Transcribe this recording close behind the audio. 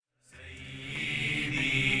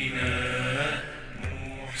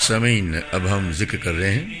سامعین، اب ہم ذکر کر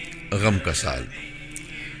رہے ہیں غم کا سال،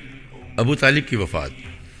 ابو طالب کی وفات۔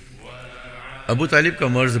 ابو طالب کا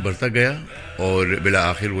مرض بڑھتا گیا اور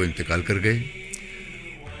بالآخر وہ انتقال کر گئے۔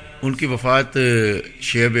 ان کی وفات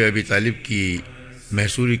شیب ابی طالب کی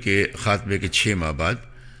محصوری کے خاتمے کے 6 ماہ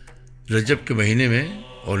بعد رجب کے مہینے میں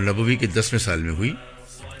اور نبوی کے 10ویں سال میں ہوئی۔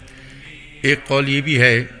 ایک قول یہ بھی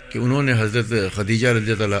ہے کہ انہوں نے حضرت خدیجہ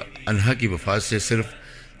رضی اللہ عنہا کی وفات سے صرف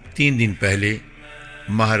 3 دن پہلے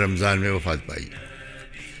ماہ رمضان میں وفات پائی۔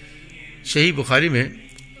 صحیح بخاری میں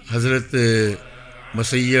حضرت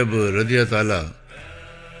مسیب رضی اللہ تعالی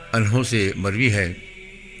عنہ سے مروی ہے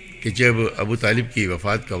کہ جب ابو طالب کی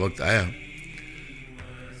وفات کا وقت آیا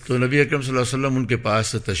تو نبی اکرم صلی اللہ علیہ وسلم ان کے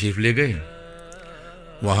پاس تشریف لے گئے۔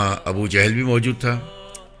 وہاں ابو جہل بھی موجود تھا۔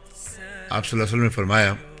 آپ صلی اللہ علیہ وسلم نے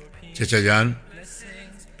فرمایا، چچا جان،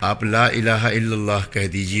 آپ لا الہ الا اللہ کہہ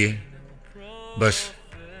دیجئے، بس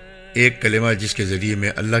ایک کلمہ جس کے ذریعے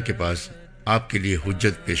میں اللہ کے پاس آپ کے لیے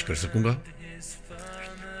حجت پیش کر سکوں گا۔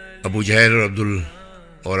 ابو جہل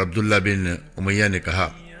اور عبداللہ بن امیہ نے کہا،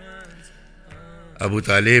 ابو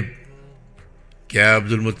طالب، کیا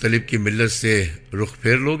عبد المطلب کی ملت سے رخ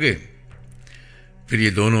پھیر لوگے؟ پھر یہ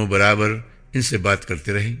دونوں برابر ان سے بات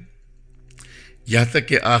کرتے رہے، یہاں تک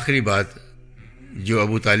کہ آخری بات جو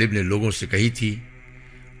ابو طالب نے لوگوں سے کہی تھی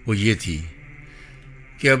وہ یہ تھی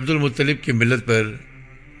کہ عبد المطلب کی ملت پر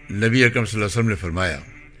نبی اکرم صلی اللہ علیہ وسلم نے فرمایا،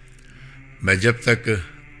 میں جب تک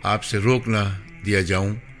آپ سے روک نہ دیا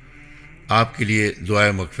جاؤں آپ کے لیے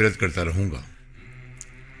دعائے مغفرت کرتا رہوں گا۔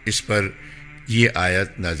 اس پر یہ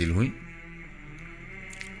آیات نازل ہوئیں۔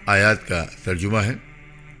 آیات کا ترجمہ ہے،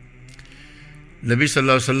 نبی صلی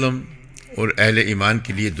اللہ علیہ وسلم اور اہل ایمان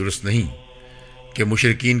کے لیے درست نہیں کہ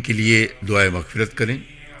مشرکین کے لیے دعائے مغفرت کریں،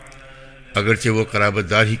 اگرچہ وہ قرابت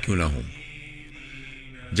دار ہی کیوں نہ ہوں،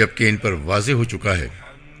 جبکہ ان پر واضح ہو چکا ہے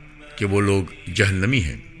کہ وہ لوگ جہنمی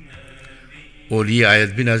ہیں۔ اور یہ آیت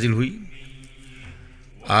بھی نازل ہوئی،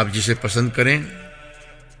 آپ جسے پسند کریں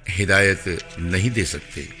ہدایت نہیں دے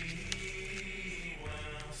سکتے۔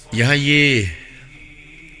 یہاں یہ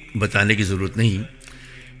بتانے کی ضرورت نہیں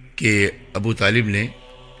کہ ابو طالب نے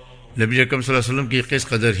نبی اکرم صلی اللہ علیہ وسلم کی کس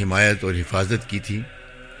قدر حمایت اور حفاظت کی تھی۔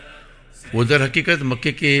 وہ در حقیقت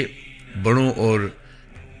مکے کے بڑوں اور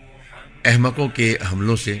احمقوں کے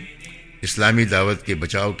حملوں سے اسلامی دعوت کے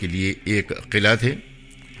بچاؤ کے لیے ایک قلعہ تھے،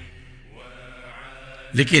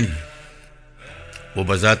 لیکن وہ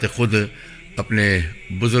بذات خود اپنے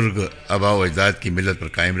بزرگ آباء و اجداد کی ملت پر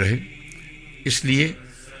قائم رہے، اس لیے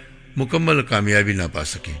مکمل کامیابی نہ پا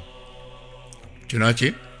سکے۔ چنانچہ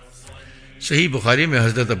صحیح بخاری میں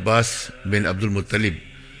حضرت عباس بن عبد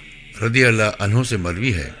المطلب رضی اللہ عنہ سے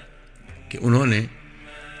مروی ہے کہ انہوں نے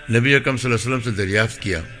نبی اکرم صلی اللہ علیہ وسلم سے دریافت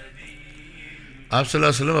کیا، آپ صلی اللہ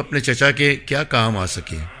علیہ وسلم اپنے چچا کے کیا کام آ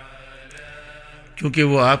سکے، کیونکہ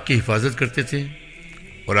وہ آپ کی حفاظت کرتے تھے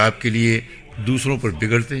اور آپ کے لیے دوسروں پر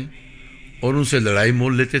بگڑتے اور ان سے لڑائی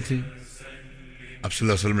مول لیتے تھے۔ آپ صلی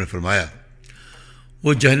اللہ علیہ وسلم نے فرمایا،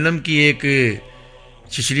 وہ جہنم کی ایک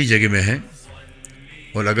چچلی جگہ میں ہیں،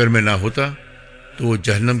 اور اگر میں نہ ہوتا تو وہ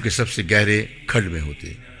جہنم کے سب سے گہرے کھڈ میں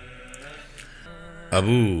ہوتے۔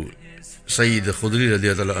 ابو سعید خدری رضی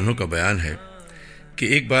اللہ عنہ کا بیان ہے کہ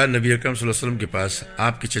ایک بار نبی اکرم صلی اللہ علیہ وسلم کے پاس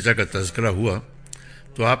آپ کے چچا کا تذکرہ ہوا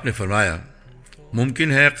تو آپ نے فرمایا،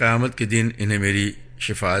 ممکن ہے قیامت کے دن انہیں میری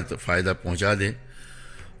شفاعت فائدہ پہنچا دے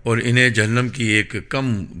اور انہیں جہنم کی ایک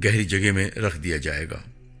کم گہری جگہ میں رکھ دیا جائے گا،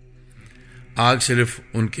 آگ صرف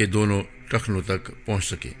ان کے دونوں ٹخنوں تک پہنچ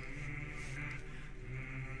سکے۔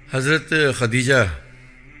 حضرت خدیجہ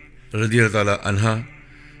رضی اللہ تعالی عنہا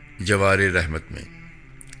جوار رحمت میں،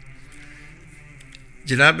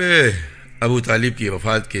 جناب ابو طالب کی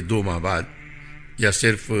وفات کے 2 ماہ بعد یا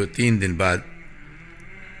صرف 3 دن بعد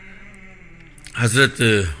حضرت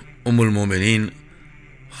ام المومنین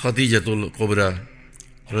خدیجۃ الکبریٰ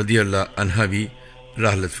رضی اللہ عنہا بھی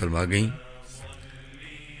رحلت فرما گئیں۔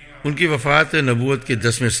 ان کی وفات نبوت کے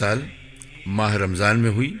 10ویں سال ماہ رمضان میں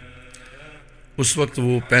ہوئی۔ اس وقت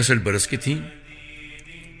وہ 65 برس کی تھیں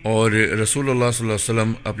اور رسول اللہ صلی اللہ علیہ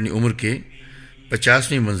وسلم اپنی عمر کے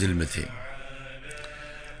 50ویں منزل میں تھے۔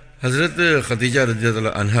 حضرت خدیجہ رضی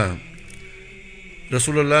اللہ عنہا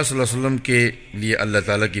رسول اللہ صلی اللہ علیہ وسلم کے لیے اللہ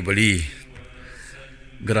تعالیٰ کی بڑی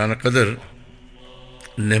گرانہ قدر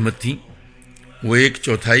نعمت تھی۔ وہ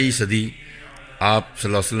 1/4 صدی آپ صلی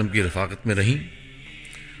اللہ علیہ وسلم کی رفاقت میں رہیں،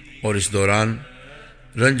 اور اس دوران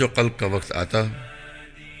رنج و قلق کا وقت آتا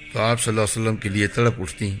تو آپ صلی اللہ علیہ وسلم کے لیے تڑپ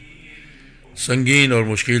اٹھتی، سنگین اور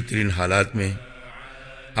مشکل ترین حالات میں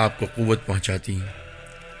آپ کو قوت پہنچاتی،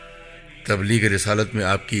 تبلیغ رسالت میں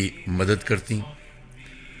آپ کی مدد کرتی،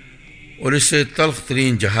 اور اس سے تلخ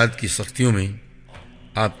ترین جہاد کی سختیوں میں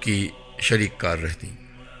آپ کی شریک کار رہتی۔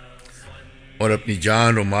 اور اپنی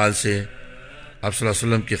جان و مال سے آپ صلی اللہ علیہ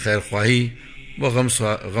وسلم کی خیر خواہی و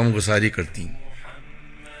غم گساری کرتی۔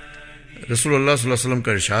 رسول اللہ صلی اللہ علیہ وسلم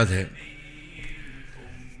کا ارشاد ہے،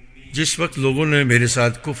 جس وقت لوگوں نے میرے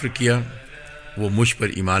ساتھ کفر کیا وہ مجھ پر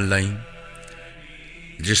ایمان لائیں،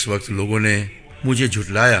 جس وقت لوگوں نے مجھے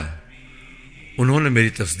جھٹلایا انہوں نے میری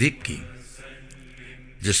تصدیق کی،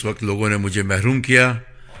 جس وقت لوگوں نے مجھے محروم کیا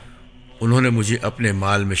انہوں نے مجھے اپنے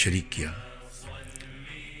مال میں شریک کیا،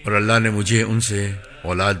 اور اللہ نے مجھے ان سے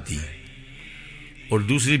اولاد دی اور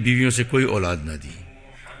دوسری بیویوں سے کوئی اولاد نہ دی۔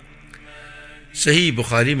 صحیح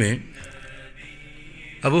بخاری میں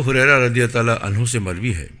ابو ہریرہ رضی اللہ تعالیٰ عنہ سے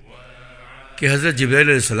مروی ہے کہ حضرت جبرائیل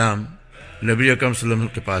علیہ السلام نبی اکرم صلی اللہ علیہ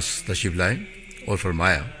وسلم کے پاس تشریف لائے اور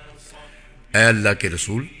فرمایا، اے اللہ کے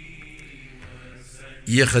رسول،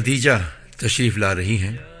 یہ خدیجہ تشریف لا رہی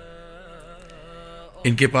ہیں،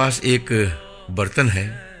 ان کے پاس ایک برتن ہے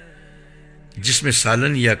جس میں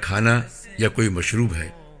سالن یا کھانا یا کوئی مشروب ہے،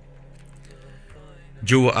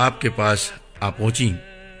 جو وہ آپ کے پاس آ پہنچیں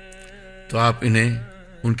تو آپ انہیں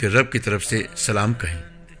ان کے رب کی طرف سے سلام کہیں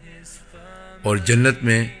اور جنت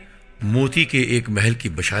میں موتی کے ایک محل کی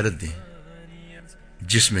بشارت دیں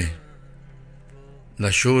جس میں نہ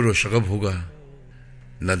شور و شغب ہوگا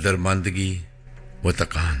نہ درماندگی و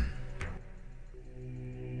تکان،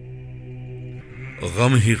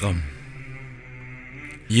 غم ہی غم۔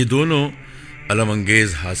 یہ دونوں الم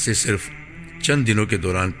انگیز حادثے صرف چند دنوں کے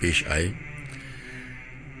دوران پیش آئے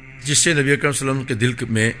جس سے نبی اکرم صلی اللہ علیہ وسلم کے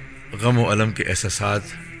دل میں غم و الم کے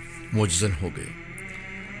احساسات موجزن ہو گئے،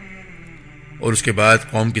 اور اس کے بعد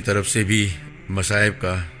قوم کی طرف سے بھی مصائب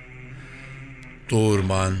کا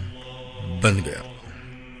تورمان بن گیا،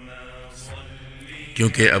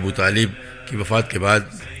 کیونکہ ابو طالب کی وفات کے بعد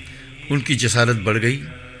ان کی جسارت بڑھ گئی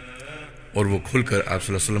اور وہ کھل کر آپ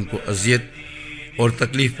صلی اللہ علیہ وسلم کو اذیت اور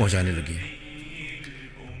تکلیف پہنچانے لگی۔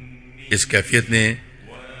 اس کیفیت نے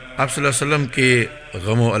آپ صلی اللہ علیہ وسلم کے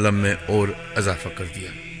غم و الم میں اور اضافہ کر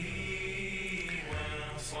دیا۔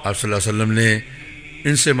 آپ صلی اللہ علیہ وسلم نے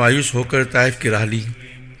ان سے مایوس ہو کر طائف کی راہ لی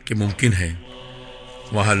کہ ممکن ہے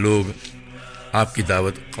وہاں لوگ آپ کی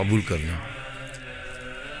دعوت قبول کر لیں،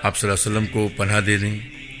 آپ صلی اللہ علیہ وسلم کو پناہ دے دیں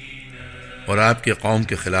اور آپ کے قوم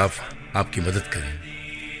کے خلاف آپ کی مدد کریں،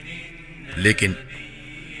 لیکن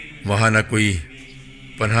وہاں نہ کوئی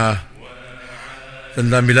پناہ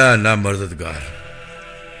دندہ ملا نہ مددگار،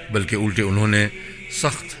 بلکہ الٹے انہوں نے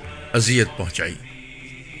سخت اذیت پہنچائی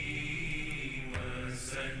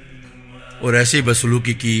اور ایسی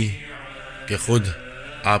بدسلوکی کی کہ خود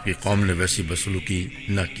آپ کی قوم نے ویسی بدسلوکی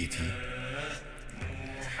نہ کی تھی۔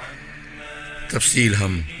 تفصیل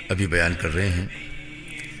ہم ابھی بیان کر رہے ہیں۔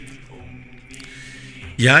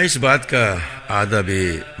 یہاں اس بات کا آدھا بے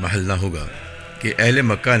محل نہ ہوگا کہ اہل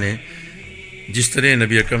مکہ نے جس طرح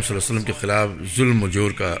نبی اکرم صلی اللہ علیہ وسلم کے خلاف ظلم و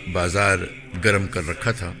جور کا بازار گرم کر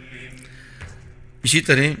رکھا تھا، اسی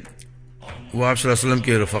طرح وہ آپ صلی اللہ علیہ وسلم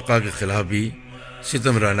کے رفقا کے خلاف بھی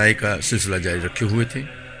ستم رانائی کا سلسلہ جاری رکھے ہوئے تھے۔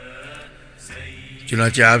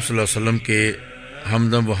 چنانچہ آپ صلی اللہ علیہ وسلم کے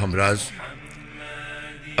ہمدم و ہمراز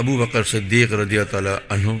ابو بکر صدیق رضی اللہ تعالیٰ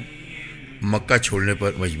عنہ مکہ چھوڑنے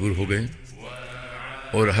پر مجبور ہو گئے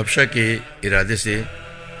اور حبشہ کے ارادے سے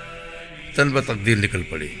تن بتقدیر نکل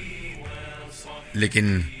پڑے،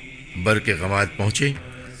 لیکن بر کے غماد پہنچے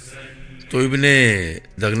تو ابن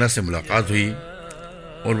دغنہ سے ملاقات ہوئی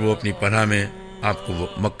اور وہ اپنی پناہ میں آپ کو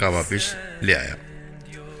مکہ واپس لے آیا۔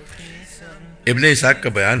 ابن اسحاق کا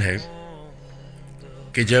بیان ہے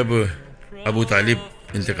کہ جب ابو طالب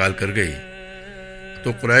انتقال کر گئے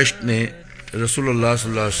تو قریش نے رسول اللہ صلی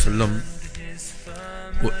اللہ علیہ وسلم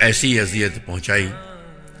کو ایسی اذیت پہنچائی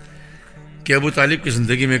کہ ابو طالب کی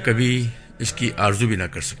زندگی میں کبھی اس کی آرزو بھی نہ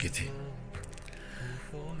کر سکے تھے،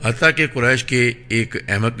 حتیٰ کہ قریش کے ایک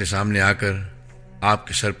احمق نے سامنے آ کر آپ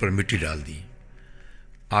کے سر پر مٹی ڈال دی۔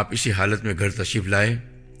 آپ اسی حالت میں گھر تشریف لائے،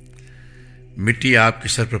 مٹی آپ کے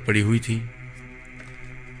سر پر پڑی ہوئی تھی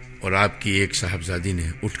اور آپ کی ایک صاحبزادی نے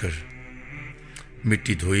اٹھ کر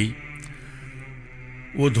مٹی دھوئی۔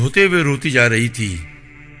 وہ دھوتے ہوئے روتی جا رہی تھی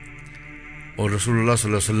اور رسول اللہ صلی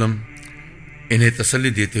اللہ علیہ وسلم انہیں تسلی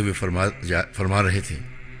دیتے ہوئے فرما رہے تھے،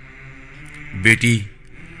 بیٹی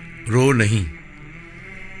رو نہیں،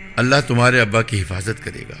 اللہ تمہارے ابا کی حفاظت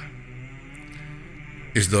کرے گا۔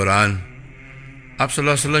 اس دوران آپ صلی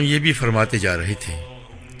اللہ علیہ وسلم یہ بھی فرماتے جا رہے تھے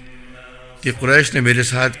کہ قریش نے میرے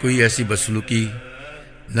ساتھ کوئی ایسی بدسلوکی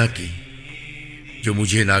نہ کی جو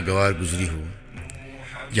مجھے ناگوار گزری ہو،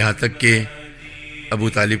 یہاں تک کہ ابو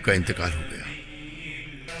طالب کا انتقال ہو گیا۔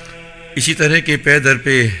 اسی طرح کے پے در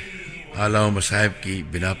پہ آلام و مصائب کی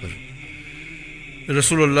بنا پر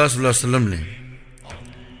رسول اللہ صلی اللہ علیہ وسلم نے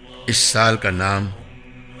اس سال کا نام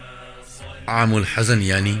عام الحزن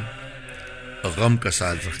یعنی غم کا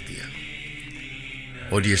سال رکھ دیا،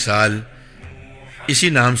 اور یہ سال اسی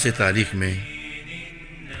نام سے تاریخ میں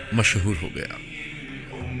مشہور ہو گیا۔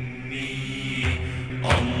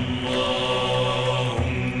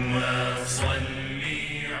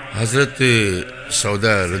 حضرت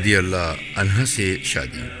سودا رضی اللہ عنہا سے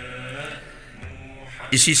شادی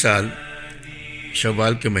اسی سال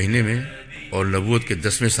شوال کے مہینے میں اور نبوت کے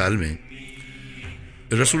 10ویں سال میں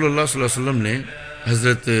رسول اللہ صلی اللہ علیہ وسلم نے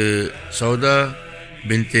حضرت سودا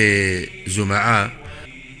بنت زمعہ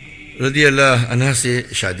رضی اللہ عنہا سے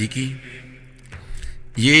شادی کی۔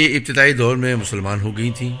 یہ ابتدائی دور میں مسلمان ہو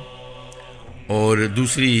گئی تھیں اور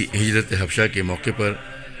دوسری ہجرت حبشہ کے موقع پر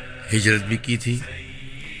ہجرت بھی کی تھی۔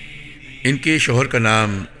 ان کے شوہر کا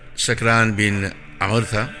نام سکران بن عمر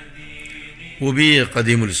تھا، وہ بھی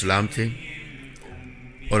قدیم الاسلام تھے،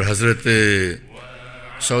 اور حضرت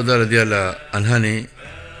سودا رضی اللہ عنہا نے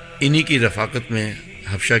انہی کی رفاقت میں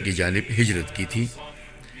حبشہ کی جانب ہجرت کی تھی،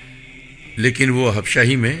 لیکن وہ حبشہ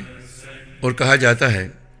ہی میں، اور کہا جاتا ہے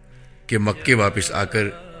کہ مکے واپس آ کر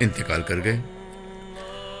انتقال کر گئے۔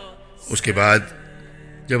 اس کے بعد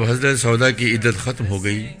جب حضرت سودا کی عدت ختم ہو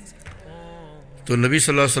گئی تو نبی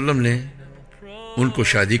صلی اللہ علیہ وسلم نے ان کو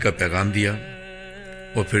شادی کا پیغام دیا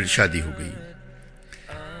اور پھر شادی ہو گئی۔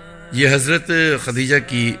 یہ حضرت خدیجہ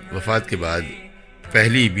کی وفات کے بعد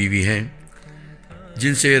پہلی بیوی ہیں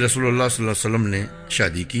جن سے رسول اللہ صلی اللہ علیہ وسلم نے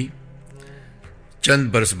شادی کی۔ چند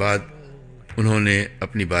برس بعد انہوں نے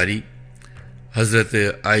اپنی باری حضرت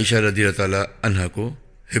عائشہ رضی اللہ تعالی عنہا کو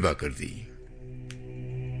ہبہ کر دی۔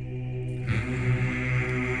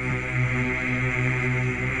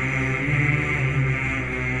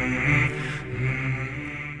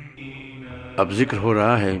 اب ذکر ہو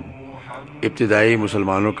رہا ہے ابتدائی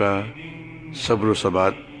مسلمانوں کا صبر و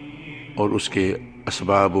ثبات اور اس کے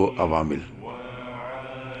اسباب و عوامل۔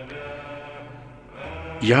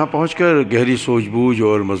 یہاں پہنچ کر گہری سوچ بوجھ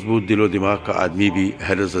اور مضبوط دل و دماغ کا آدمی بھی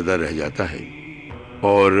حیرت زدہ رہ جاتا ہے،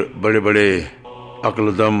 اور بڑے بڑے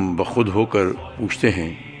عقل دم بخود ہو کر پوچھتے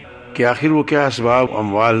ہیں کہ آخر وہ کیا اسباب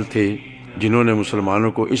اموال تھے جنہوں نے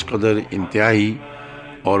مسلمانوں کو اس قدر انتہائی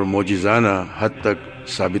اور معجزانہ حد تک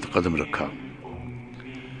ثابت قدم رکھا۔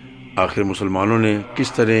 آخر مسلمانوں نے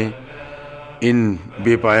کس طرح ان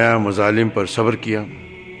بے پایہ مظالم پر صبر کیا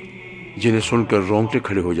جنہیں سن کر رونگٹے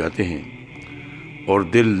کھڑے ہو جاتے ہیں اور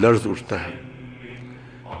دل لرز اٹھتا ہے۔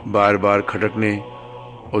 بار بار کھٹکنے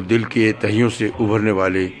اور دل کے تہیوں سے ابھرنے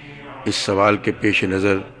والے اس سوال کے پیش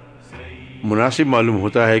نظر مناسب معلوم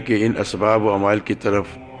ہوتا ہے کہ ان اسباب و اعمال کی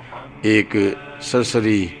طرف ایک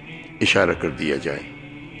سرسری اشارہ کر دیا جائے۔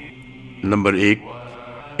 نمبر 1،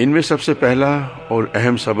 ان میں سب سے پہلا اور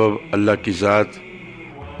اہم سبب اللہ کی ذات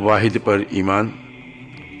واحد پر ایمان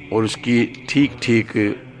اور اس کی ٹھیک ٹھیک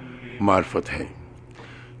معرفت ہے،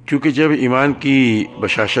 کیونکہ جب ایمان کی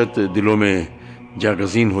بشاشت دلوں میں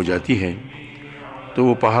جاگزین ہو جاتی ہے تو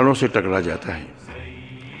وہ پہاڑوں سے ٹکرا جاتا ہے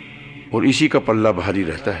اور اسی کا پلہ بھاری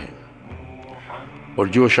رہتا ہے، اور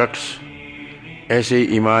جو شخص ایسے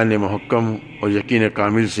ایمان محکم اور یقین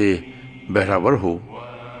کامل سے بہراور ہو،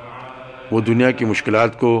 وہ دنیا کی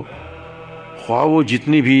مشکلات کو خواہ وہ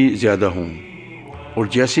جتنی بھی زیادہ ہوں اور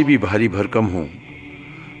جیسی بھی بھاری بھرکم ہوں،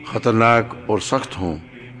 خطرناک اور سخت ہوں،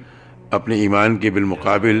 اپنے ایمان کے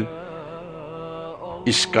بالمقابل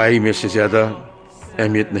اس کائی میں سے زیادہ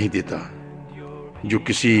اہمیت نہیں دیتا جو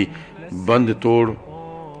کسی بند توڑ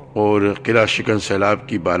اور قلعہ شکن سیلاب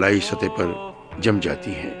کی بالائی سطح پر جم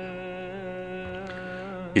جاتی ہے۔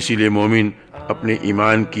 اسی لیے مومن اپنے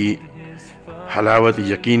ایمان کی حلاوت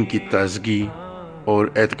یقین کی تازگی اور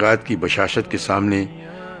اعتقاد کی بشاشت کے سامنے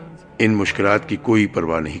ان مشکلات کی کوئی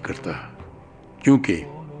پرواہ نہیں کرتا، کیونکہ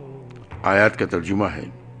آیات کا ترجمہ ہے،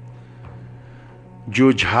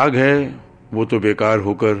 جو جھاگ ہے وہ تو بیکار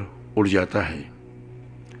ہو کر اڑ جاتا ہے،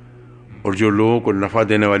 اور جو لوگوں کو نفع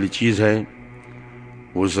دینے والی چیز ہے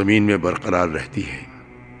وہ زمین میں برقرار رہتی ہے۔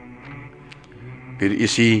 پھر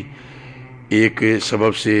اسی ایک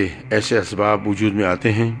سبب سے ایسے اسباب وجود میں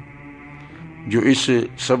آتے ہیں جو اس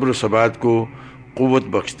صبر و ثبات کو قوت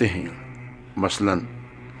بخشتے ہیں۔ مثلا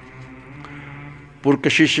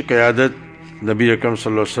پرکشش قیادت نبی اکرم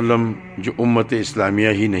صلی اللہ علیہ وسلم جو امت اسلامیہ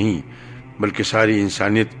ہی نہیں بلکہ ساری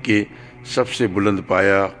انسانیت کے سب سے بلند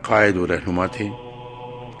پایہ قائد و رہنما تھے۔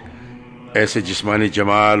 ایسے جسمانی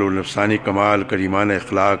جمال اور نفسانی کمال، کریمانہ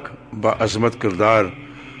اخلاق، باعظمت کردار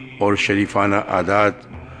اور شریفانہ عادات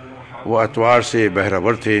و اطوار سے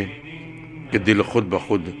بہرور تھے کہ دل خود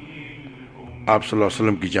بخود آپ صلی اللہ علیہ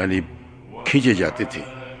وسلم کی جانب کھینچے جاتے تھے،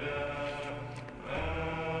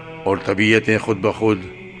 اور طبیعتیں خود بخود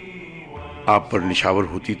آپ پر نشاور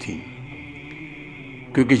ہوتی تھیں،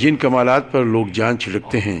 کیونکہ جن کمالات پر لوگ جان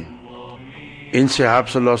چھڑکتے ہیں ان سے آپ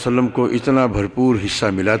صلی اللہ علیہ وسلم کو اتنا بھرپور حصہ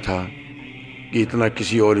ملا تھا کہ اتنا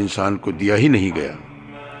کسی اور انسان کو دیا ہی نہیں گیا۔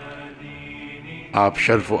 آپ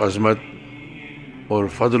شرف و عظمت اور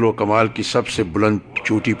فضل و کمال کی سب سے بلند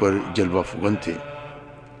چوٹی پر جلوہ فکن تھے۔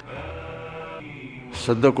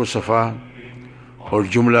 صدق و صفا اور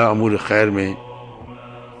جملہ امور خیر میں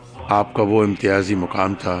آپ کا وہ امتیازی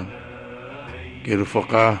مقام تھا کہ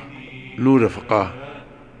رفقا نور رفقا،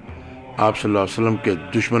 آپ صلی اللہ علیہ وسلم کے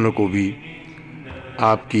دشمنوں کو بھی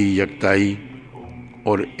آپ کی یکتائی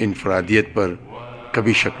اور انفرادیت پر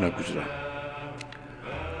کبھی شک نہ گزرا۔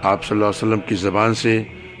 آپ صلی اللہ علیہ وسلم کی زبان سے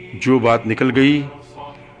جو بات نکل گئی،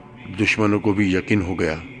 دشمنوں کو بھی یقین ہو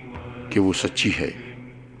گیا کہ وہ سچی ہے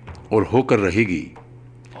اور ہو کر رہے گی۔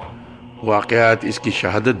 واقعات اس کی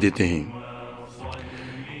شہادت دیتے ہیں۔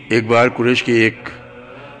 ایک بار قریش کے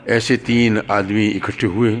ایسے 3 آدمی اکٹھے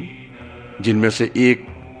ہوئے جن میں سے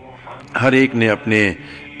ہر ایک نے اپنے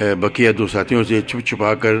بقیہ 2 ساتھیوں سے چھپ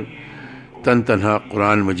چھپا کر تنہا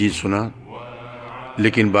قرآن مجید سنا،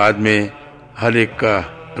 لیکن بعد میں ہر ایک کا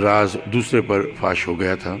راز دوسرے پر فاش ہو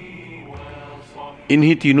گیا تھا۔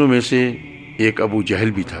 انہی تینوں میں سے ایک ابو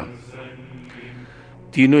جہل بھی تھا۔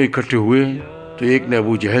 تینوں اکٹھے ہوئے تو ایک نے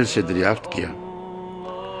ابو جہل سے دریافت کیا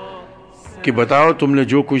کہ بتاؤ، تم نے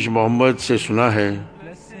جو کچھ محمد سے سنا ہے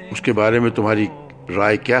اس کے بارے میں تمہاری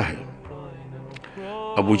رائے کیا ہے؟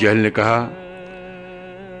 ابو جہل نے کہا،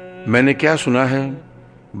 میں نے کیا سنا ہے،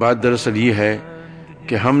 بات دراصل یہ ہے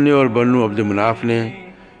کہ ہم نے اور بنو عبد مناف نے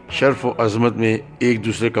شرف و عظمت میں ایک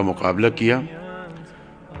دوسرے کا مقابلہ کیا۔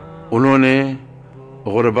 انہوں نے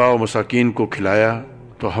غرباء و مساکین کو کھلایا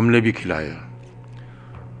تو ہم نے بھی کھلایا۔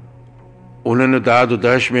 انہوں نے داد و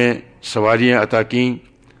دہش میں سواریاں عطا کیں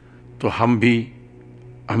تو ہم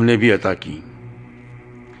نے بھی عطا کی۔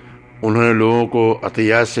 انہوں نے لوگوں کو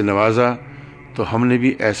عطیات سے نوازا تو ہم نے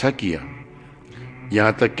بھی ایسا کیا،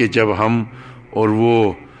 یہاں تک کہ جب ہم اور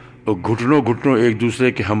وہ گھٹنوں ایک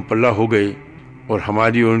دوسرے کے ہم پلہ ہو گئے اور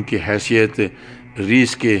ہماری اور ان کی حیثیت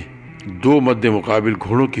ریس کے 2 مد مقابل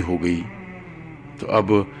گھوڑوں کی ہو گئی، تو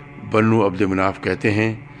اب بنو عبد مناف کہتے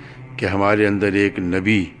ہیں کہ ہمارے اندر ایک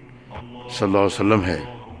نبی صلی اللہ علیہ وسلم ہے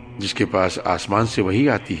جس کے پاس آسمان سے وحی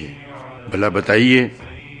آتی ہے، بھلا بتائیے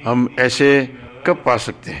ہم ایسے کب پا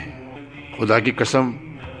سکتے ہیں؟ خدا کی قسم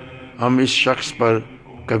ہم اس شخص پر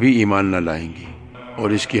کبھی ایمان نہ لائیں گے اور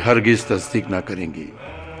اس کی ہرگز تصدیق نہ کریں گے۔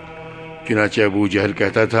 چنانچہ ابو جہل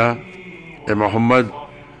کہتا تھا، اے محمد،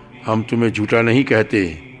 ہم تمہیں جھوٹا نہیں کہتے،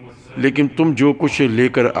 لیکن تم جو کچھ لے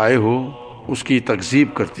کر آئے ہو اس کی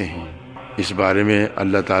تکذیب کرتے ہیں۔ اس بارے میں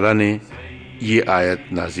اللہ تعالیٰ نے یہ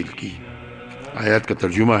آیت نازل کی۔ آیت کا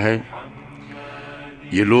ترجمہ ہے،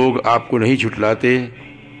 یہ لوگ آپ کو نہیں جھٹلاتے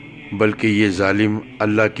بلکہ یہ ظالم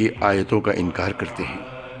اللہ کی آیتوں کا انکار کرتے ہیں۔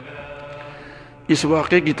 اس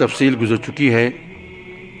واقعے کی تفصیل گزر چکی ہے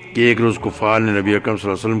کہ ایک روز کفار نے نبی اکرم صلی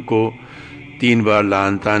اللہ علیہ وسلم کو 3 بار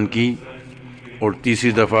لعن طعن کی اور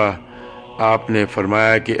تیسری دفعہ آپ نے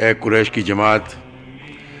فرمایا کہ اے قریش کی جماعت،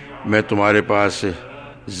 میں تمہارے پاس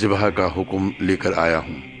ذبح کا حکم لے کر آیا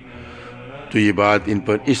ہوں۔ تو یہ بات ان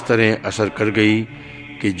پر اس طرح اثر کر گئی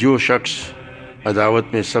کہ جو شخص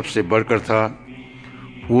عداوت میں سب سے بڑھ کر تھا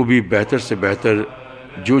وہ بھی بہتر سے بہتر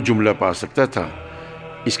جو جملہ پا سکتا تھا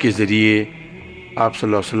اس کے ذریعے آپ صلی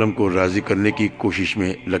اللہ علیہ وسلم کو راضی کرنے کی کوشش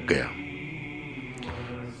میں لگ گیا۔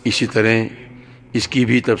 اسی طرح اس کی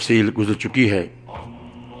بھی تفصیل گزر چکی ہے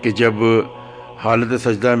کہ جب حالت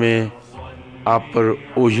سجدہ میں آپ پر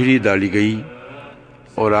اوجھری ڈالی گئی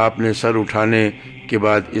اور آپ نے سر اٹھانے کے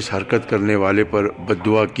بعد اس حرکت کرنے والے پر بد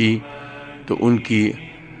دعا کی تو ان کی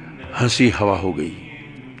ہنسی ہوا ہو گئی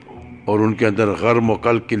اور ان کے اندر غرم و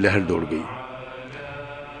قلق کی لہر دوڑ گئی۔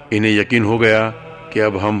 انہیں یقین ہو گیا کہ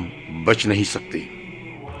اب ہم بچ نہیں سکتے۔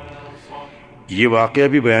 یہ واقعہ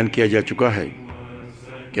بھی بیان کیا جا چکا ہے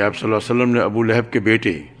کہ آپ صلی اللہ علیہ وسلم نے ابو لہب کے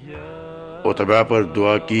بیٹے عتبہ پر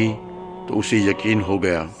دعا کی تو اسے یقین ہو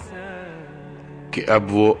گیا کہ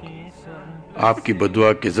اب وہ آپ کی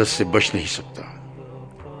بددعا کے زد سے بچ نہیں سکتا۔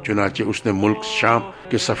 چنانچہ اس نے ملک شام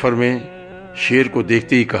کے سفر میں شیر کو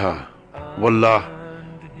دیکھتے ہی کہا، واللہ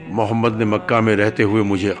محمد نے مکہ میں رہتے ہوئے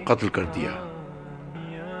مجھے قتل کر دیا۔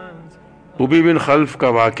 ابی بن خلف کا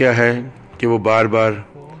واقعہ ہے کہ وہ بار بار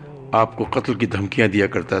آپ کو قتل کی دھمکیاں دیا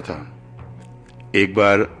کرتا تھا۔ ایک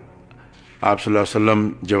بار آپ صلی اللہ علیہ وسلم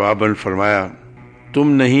جواباً فرمایا،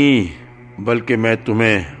 تم نہیں بلکہ میں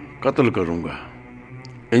تمہیں قتل کروں گا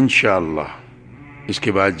انشاءاللہ۔ اس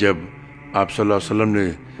کے بعد جب آپ صلی اللہ علیہ وسلم نے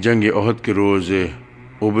جنگ احد کے روز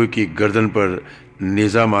ابی کی گردن پر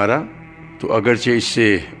نیزہ مارا تو اگرچہ اس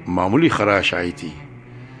سے معمولی خراش آئی تھی،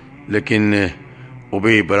 لیکن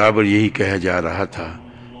ابی برابر یہی کہا جا رہا تھا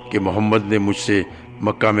کہ محمد نے مجھ سے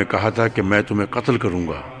مکہ میں کہا تھا کہ میں تمہیں قتل کروں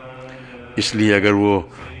گا، اس لیے اگر وہ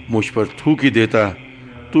مجھ پر تھوک ہی دیتا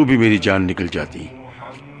تو بھی میری جان نکل جاتی۔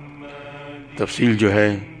 تفصیل جو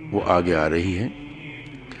ہے وہ آگے آ رہی ہے۔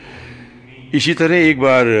 اسی طرح ایک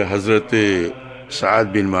بار حضرت سعد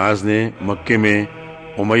بن معاذ نے مکے میں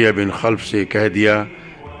امیہ بن خلف سے کہہ دیا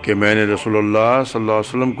کہ میں نے رسول اللہ صلی اللہ علیہ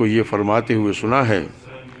وسلم کو یہ فرماتے ہوئے سنا ہے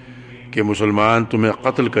کہ مسلمان تمہیں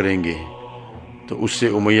قتل کریں گے، تو اس سے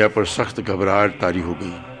امیہ پر سخت گھبراہٹ طاری ہو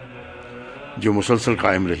گئی جو مسلسل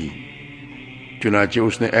قائم رہی۔ چنانچہ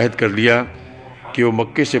اس نے عہد کر لیا کہ وہ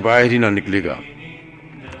مکے سے باہر ہی نہ نکلے گا،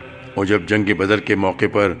 اور جب جنگ بدر کے موقع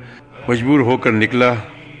پر مجبور ہو کر نکلا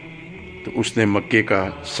تو اس نے مکے کا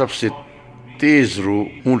سب سے تیز رو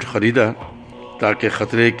اونٹ خریدا تاکہ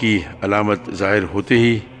خطرے کی علامت ظاہر ہوتے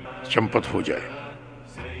ہی چمپت ہو جائے۔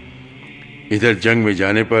 ادھر جنگ میں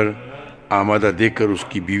جانے پر آمادہ دیکھ کر اس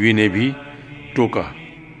کی بیوی نے بھی ٹوکا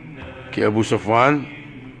کہ ابو صفوان،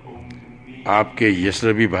 آپ کے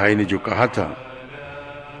یسربی بھائی نے جو کہا تھا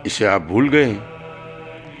اسے آپ بھول گئے؟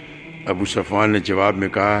 ابو صفوان نے جواب میں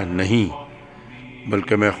کہا، نہیں،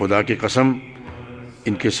 بلکہ میں خدا کی قسم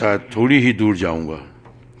ان کے ساتھ تھوڑی ہی دور جاؤں گا۔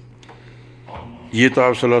 یہ تو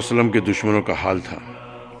آپ صلی اللہ علیہ وسلم کے دشمنوں کا حال تھا۔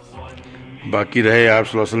 باقی رہے آپ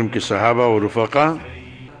صلی اللہ علیہ وسلم کے صحابہ اور رفقا،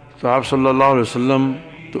 تو آپ صلی اللہ علیہ وسلم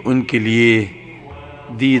تو ان کے لیے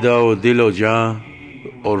دیدہ و دل و جاں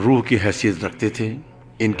اور روح کی حیثیت رکھتے تھے۔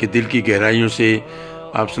 ان کے دل کی گہرائیوں سے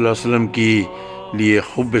آپ صلی اللہ علیہ وسلم کی لیے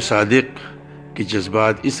حب صادق کے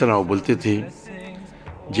جذبات اس طرح ابلتے تھے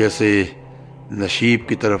جیسے نشیب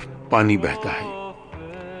کی طرف پانی بہتا ہے،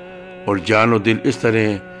 اور جان و دل اس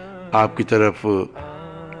طرح آپ کی طرف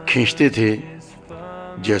کھینچتے تھے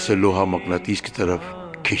جیسے لوہا مقناطیس کی طرف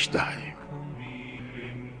کھینچتا ہے۔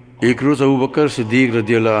 ایک روز ابوبکر صدیق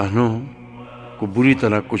رضی اللہ عنہ کو بری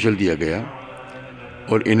طرح کچل دیا گیا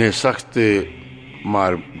اور انہیں سخت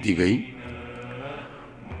مار دی گئی۔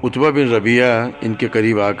 عتبہ بن ربیعہ ان کے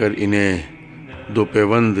قریب آ کر انہیں دو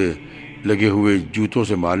پیوند لگے ہوئے جوتوں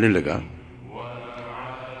سے مارنے لگا۔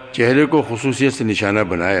 چہرے کو خصوصیت سے نشانہ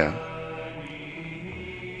بنایا،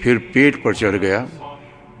 پھر پیٹ پر چڑھ گیا۔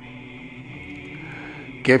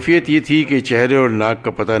 کیفیت یہ تھی کہ چہرے اور ناک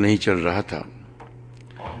کا پتہ نہیں چل رہا تھا۔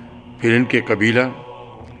 پھر ان کے قبیلہ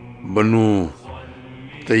بنو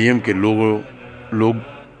تیم کے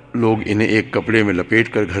لوگ انہیں ایک کپڑے میں لپیٹ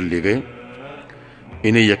کر گھر لے گئے۔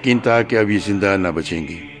 انہیں یقین تھا کہ اب یہ زندہ نہ بچیں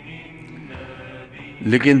گے،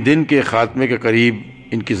 لیکن دن کے خاتمے کے قریب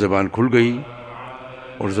ان کی زبان کھل گئی،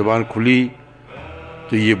 اور زبان کھلی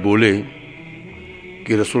تو یہ بولے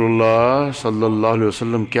کہ رسول اللہ صلی اللہ علیہ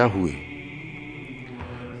وسلم کیا ہوئے؟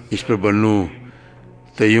 اس پر بنو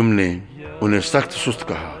تیم نے انہیں سخت سست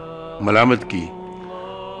کہا، ملامت کی،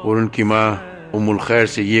 اور ان کی ماں ام الخیر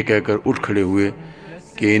سے یہ کہہ کر اٹھ کھڑے ہوئے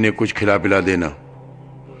کہ انہیں کچھ کھلا پلا دینا۔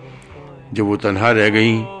 جب وہ تنہا رہ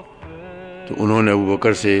گئیں تو انہوں نے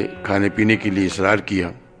ابوبکر سے کھانے پینے کے لیے اصرار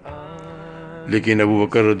کیا، لیکن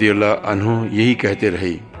ابوبکر رضی اللہ عنہ یہی کہتے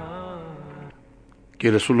رہے کہ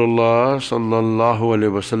رسول اللہ صلی اللہ علیہ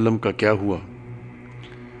وسلم کا کیا ہوا؟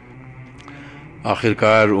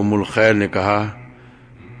 آخرکار ام الخیر نے کہا،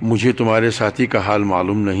 مجھے تمہارے ساتھی کا حال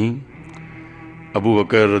معلوم نہیں۔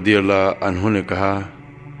 ابوبکر رضی اللہ عنہ نے کہا،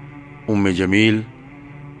 ام جمیل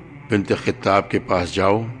بنت خطاب کے پاس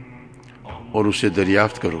جاؤ اور اسے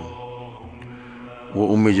دریافت کرو۔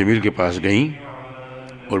 وہ ام جمیل کے پاس گئیں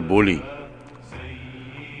اور بولی،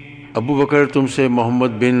 ابوبکر تم سے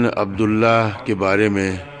محمد بن عبداللہ کے بارے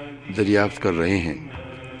میں دریافت کر رہے ہیں۔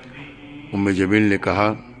 ام جمیل نے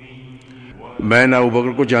کہا، میں نہ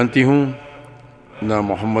ابوبکر کو جانتی ہوں نہ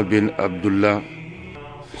محمد بن عبداللہ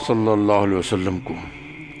صلی اللہ علیہ وسلم کو،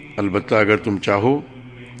 البتہ اگر تم چاہو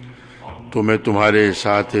تو میں تمہارے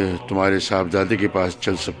ساتھ تمہارے صاحبزادے کے پاس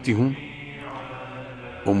چل سکتی ہوں۔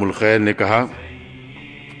 ام الخیر نے کہا،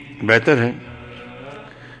 بہتر ہے۔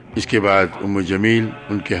 اس کے بعد ام جمیل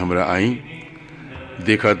ان کے ہمراہ آئیں۔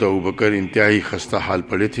 دیکھا تو ابوبکر انتہائی خستہ حال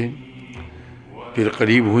پڑے تھے۔ پھر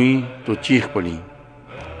قریب ہوئیں تو چیخ پڑیں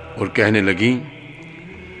اور کہنے لگیں،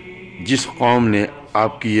 جس قوم نے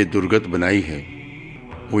آپ کی یہ درگت بنائی ہے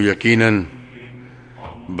وہ یقیناً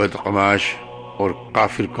بدقماش اور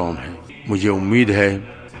کافر قوم ہے۔ مجھے امید ہے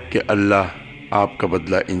کہ اللہ آپ کا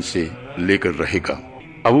بدلہ ان سے لے کر رہے گا۔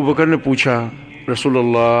 ابوبکر نے پوچھا، رسول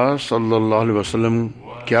اللہ صلی اللہ علیہ وسلم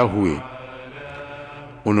کیا ہوئے؟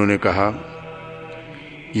 انہوں نے کہا،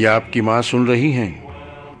 یہ آپ کی ماں سن رہی ہیں؟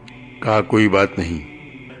 کہا، کوئی بات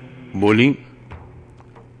نہیں۔ بولی،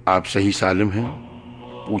 آپ صحیح سالم ہیں؟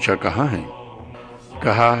 پوچھا، کہاں ہیں؟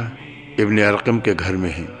 کہا، ابن ارقم کے گھر میں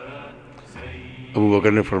ہیں۔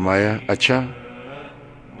 ابوبکر نے فرمایا، اچھا،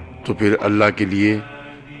 تو پھر اللہ کے لیے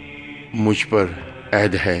مجھ پر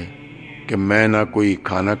عہد ہے کہ میں نہ کوئی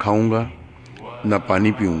کھانا کھاؤں گا نہ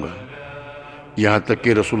پانی پیوں گا یہاں تک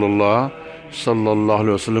کہ رسول اللہ صلی اللہ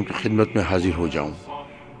علیہ وسلم کی خدمت میں حاضر ہو جاؤں۔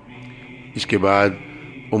 اس کے بعد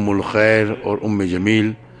ام الخیر اور ام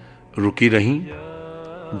جمیل رکی رہیں۔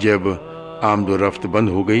 جب آمد و رفت بند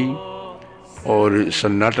ہو گئی اور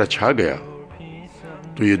سناٹا چھا گیا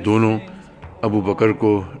تو یہ دونوں ابو بکر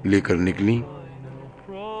کو لے کر نکلیں۔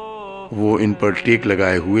 وہ ان پر ٹیک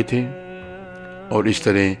لگائے ہوئے تھے اور اس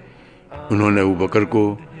طرح انہوں نے ابو بکر کو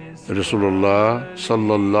رسول اللہ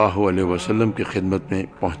صلی اللہ علیہ وسلم کی خدمت میں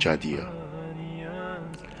پہنچا دیا۔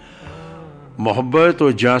 محبت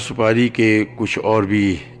اور جاں سپاری کے کچھ اور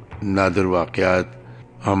بھی نادر واقعات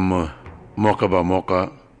ہم موقع بہ موقع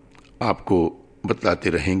آپ کو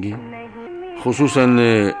بتلاتے رہیں گے، خصوصاً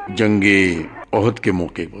جنگ احد کے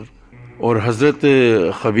موقع پر اور حضرت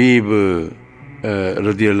خبیب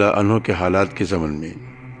رضی اللہ عنہ کے حالات کے ضمن میں۔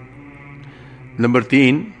 نمبر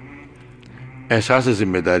 3، احساس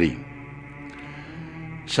ذمہ داری۔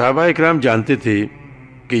 صحابہ اکرام جانتے تھے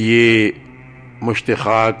کہ یہ مشت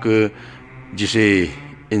خاک جسے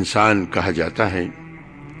انسان کہا جاتا ہے،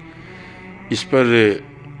 اس پر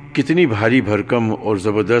کتنی بھاری بھرکم اور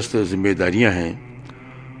زبردست ذمہ داریاں ہیں،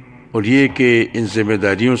 اور یہ کہ ان ذمہ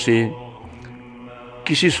داریوں سے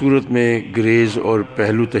کسی صورت میں گریز اور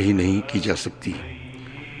پہلو تہی نہیں کی جا سکتی،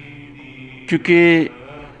 کیونکہ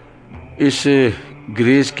اس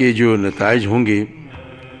گریز کے جو نتائج ہوں گے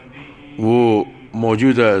وہ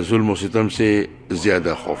موجودہ ظلم و ستم سے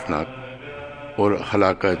زیادہ خوفناک اور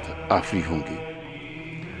ہلاکت آفری ہوں گی،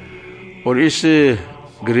 اور اس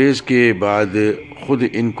گریز کے بعد خود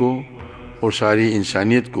ان کو اور ساری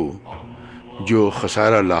انسانیت کو جو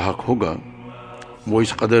خسارہ لاحق ہوگا وہ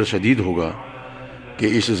اس قدر شدید ہوگا کہ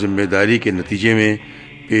اس ذمہ داری کے نتیجے میں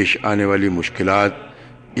پیش آنے والی مشکلات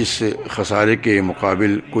اس خسارے کے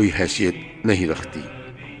مقابل کوئی حیثیت نہیں رکھتی۔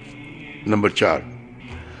 نمبر 4،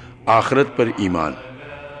 آخرت پر ایمان۔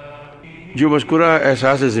 جو مذکورہ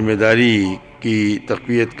احساس ذمہ داری کی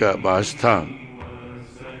تقویت کا باعث تھا،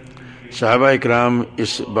 صحابہ اکرام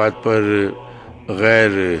اس بات پر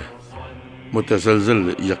غیر متزلزل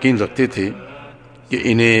یقین رکھتے تھے کہ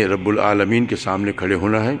انہیں رب العالمین کے سامنے کھڑے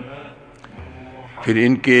ہونا ہے، پھر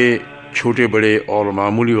ان کے چھوٹے بڑے اور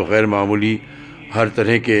معمولی و غیر معمولی ہر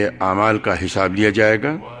طرح کے اعمال کا حساب لیا جائے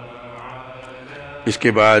گا۔ اس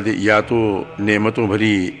کے بعد یا تو نعمتوں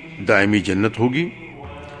بھری دائمی جنت ہوگی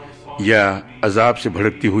یا عذاب سے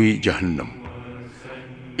بھڑکتی ہوئی جہنم۔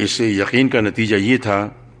 اس یقین کا نتیجہ یہ تھا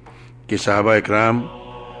کہ صحابہ اکرام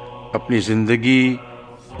اپنی زندگی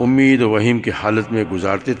امید و وہیم کی حالت میں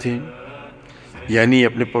گزارتے تھے، یعنی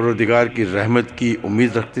اپنے پروردگار کی رحمت کی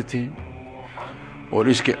امید رکھتے تھے اور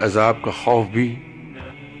اس کے عذاب کا خوف بھی،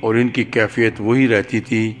 اور ان کی کیفیت وہی رہتی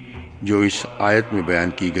تھی جو اس آیت میں بیان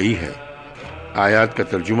کی گئی ہے۔ آیات کا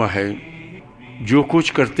ترجمہ ہے، جو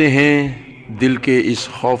کچھ کرتے ہیں دل کے اس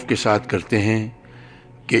خوف کے ساتھ کرتے ہیں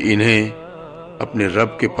کہ انہیں اپنے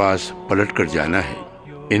رب کے پاس پلٹ کر جانا ہے۔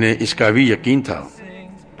 انہیں اس کا بھی یقین تھا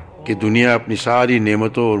کہ دنیا اپنی ساری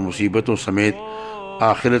نعمتوں اور مصیبتوں سمیت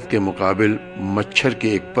آخرت کے مقابل مچھر کے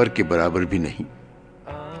ایک پر کے برابر بھی نہیں،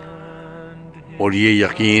 اور یہ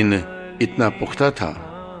یقین اتنا پختہ تھا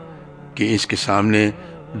کہ اس کے سامنے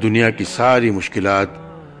دنیا کی ساری مشکلات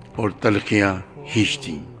اور تلخیاں ہیچ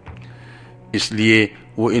تھیں، اس لیے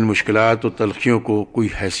وہ ان مشکلات اور تلخیوں کو کوئی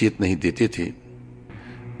حیثیت نہیں دیتے تھے۔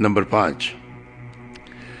 نمبر 5،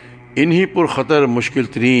 انہی پر خطر مشکل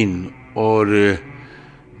ترین اور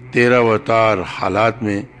تیرہ و تار حالات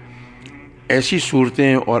میں ایسی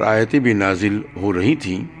صورتیں اور آیتیں بھی نازل ہو رہی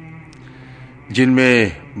تھیں جن میں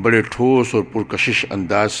بڑے ٹھوس اور پرکشش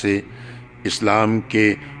انداز سے اسلام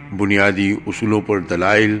کے بنیادی اصولوں پر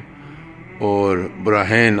دلائل اور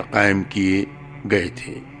براہین قائم کیے گئے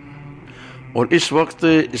تھے، اور اس وقت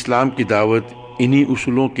اسلام کی دعوت انہی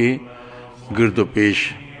اصولوں کے گرد و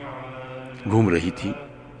پیش گھوم رہی تھی۔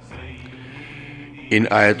 ان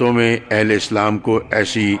آیتوں میں اہل اسلام کو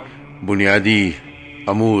ایسی بنیادی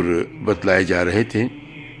امور بتلائے جا رہے تھے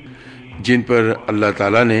جن پر اللہ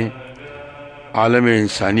تعالیٰ نے عالم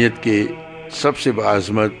انسانیت کے سب سے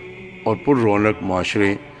باعظمت اور پر رونق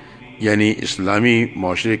معاشرے یعنی اسلامی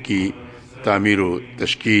معاشرے کی تعمیر و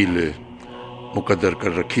تشکیل مقدر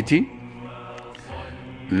کر رکھی تھی۔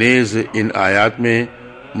 نیز ان آیات میں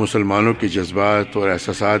مسلمانوں کے جذبات اور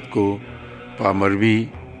احساسات کو پامروی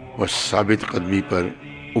و ثابت قدمی پر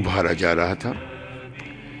ابھارا جا رہا تھا۔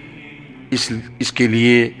 اس کے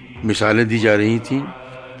لیے مثالیں دی جا رہی تھیں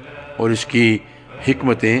اور اس کی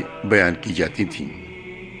حکمتیں بیان کی جاتی تھیں۔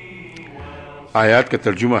 آیات کا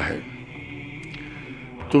ترجمہ ہے،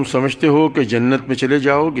 تم سمجھتے ہو کہ جنت میں چلے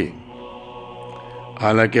جاؤ گے،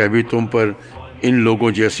 حالانکہ ابھی تم پر ان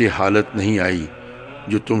لوگوں جیسی حالت نہیں آئی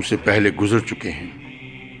جو تم سے پہلے گزر چکے ہیں۔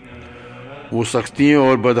 وہ سختیوں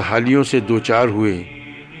اور بدحالیوں سے دوچار ہوئے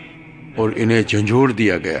اور انہیں جھنجھوڑ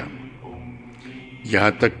دیا گیا،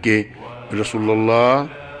 یہاں تک کہ رسول اللہ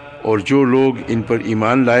اور جو لوگ ان پر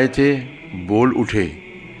ایمان لائے تھے بول اٹھے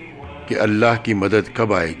کہ اللہ کی مدد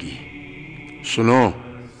کب آئے گی؟ سنو،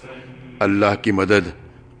 اللہ کی مدد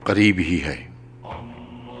قریب ہی ہے۔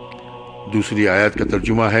 دوسری آیت کا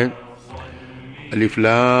ترجمہ ہے الف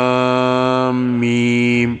لام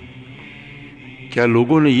میم۔ کیا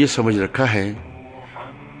لوگوں نے یہ سمجھ رکھا ہے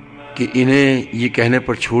کہ انہیں یہ کہنے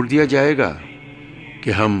پر چھوڑ دیا جائے گا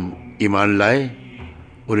کہ ہم ایمان لائے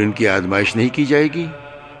اور ان کی آزمائش نہیں کی جائے گی؟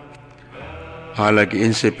 حالانکہ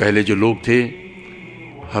ان سے پہلے جو لوگ تھے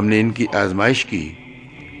ہم نے ان کی آزمائش کی،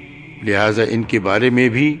 لہٰذا ان کے بارے میں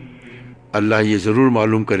بھی اللہ یہ ضرور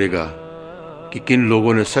معلوم کرے گا کہ کن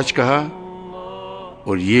لوگوں نے سچ کہا،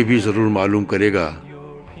 اور یہ بھی ضرور معلوم کرے گا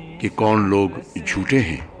کہ کون لوگ جھوٹے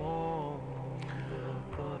ہیں۔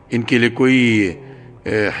 ان کے لیے کوئی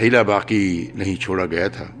حیلہ باقی نہیں چھوڑا گیا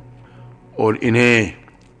تھا، اور انہیں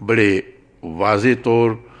بڑے واضح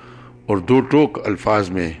طور اور دو ٹوک الفاظ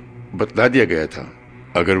میں بتلا دیا گیا تھا۔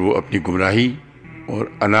 اگر وہ اپنی گمراہی اور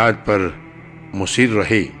عناد پر مصر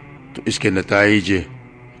رہے تو اس کے نتائج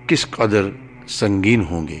کس قدر سنگین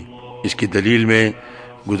ہوں گے۔ اس کی دلیل میں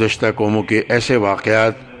گزشتہ قوموں کے ایسے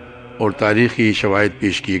واقعات اور تاریخی شواہد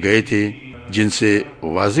پیش کیے گئے تھے جن سے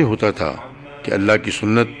واضح ہوتا تھا کہ اللہ کی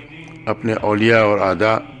سنت اپنے اولیاء اور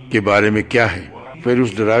اعداء کے بارے میں کیا ہے۔ پھر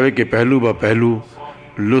اس ڈراوے کے پہلو با پہلو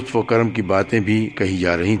لطف و کرم کی باتیں بھی کہی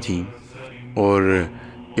جا رہی تھیں، اور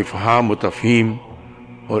افہام و تفہیم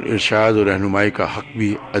اور ارشاد و رہنمائی کا حق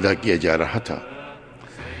بھی ادا کیا جا رہا تھا،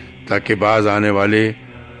 تاکہ باز آنے والے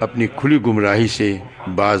اپنی کھلی گمراہی سے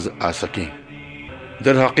باز آ سکیں۔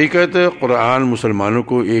 در حقیقت قرآن مسلمانوں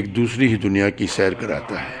کو ایک دوسری ہی دنیا کی سیر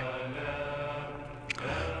کراتا ہے،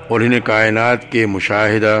 اور انہیں کائنات کے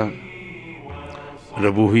مشاہدہ،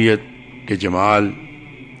 ربوبیت کے جمال،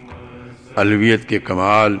 الوہیت کے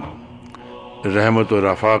کمال، رحمت و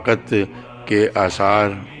رفاقت کے آثار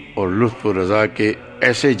اور لطف و رضا کے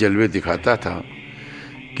ایسے جلوے دکھاتا تھا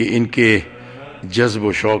کہ ان کے جذب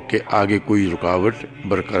و شوق کے آگے کوئی رکاوٹ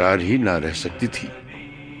برقرار ہی نہ رہ سکتی تھی۔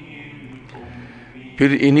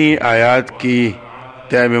 پھر انہی آیات کی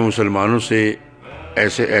طے میں مسلمانوں سے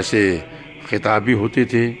ایسے ایسے خطاب بھی ہوتے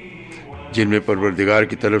تھے جن میں پروردگار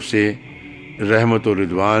کی طرف سے رحمت و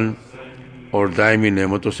رضوان اور دائمی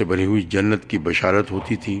نعمتوں سے بھری ہوئی جنت کی بشارت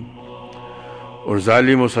ہوتی تھی، اور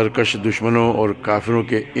ظالم و سرکش دشمنوں اور کافروں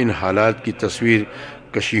کے ان حالات کی تصویر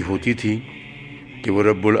کشی ہوتی تھی کہ وہ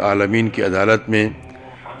رب العالمین کی عدالت میں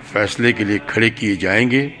فیصلے کے لیے کھڑے کیے جائیں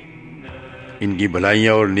گے، ان کی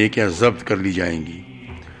بھلائیاں اور نیکیاں ضبط کر لی جائیں گی،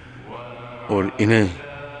 اور انہیں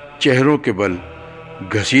چہروں کے بل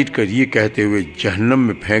گھسیٹ کر یہ کہتے ہوئے جہنم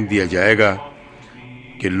میں پھینک دیا جائے گا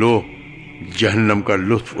کہ لو جہنم کا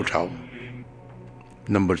لطف اٹھاؤ۔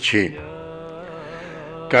 نمبر 6،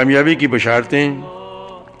 کامیابی کی بشارتیں۔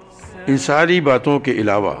 ان ساری باتوں کے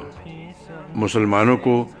علاوہ مسلمانوں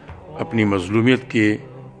کو اپنی مظلومیت کے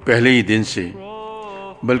پہلے ہی دن سے،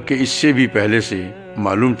 بلکہ اس سے بھی پہلے سے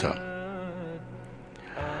معلوم تھا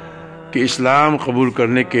کہ اسلام قبول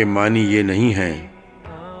کرنے کے معنی یہ نہیں ہے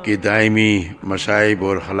کہ دائمی مصائب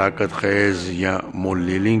اور ہلاکت خیز یا مول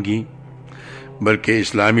لے لیں گی، بلکہ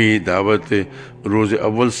اسلامی دعوت روز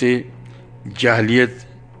اول سے جاہلیت،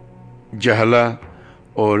 جہلہ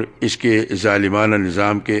اور اس کے ظالمانہ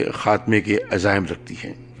نظام کے خاتمے کے عزائم رکھتی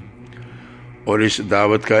ہے، اور اس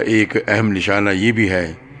دعوت کا ایک اہم نشانہ یہ بھی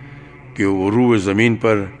ہے کہ وہ روح زمین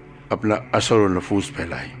پر اپنا اثر و نفوذ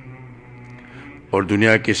پھیلائے اور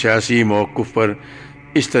دنیا کے سیاسی موقف پر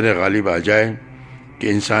اس طرح غالب آ جائے کہ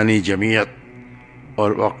انسانی جمعیت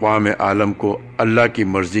اور اقوام عالم کو اللہ کی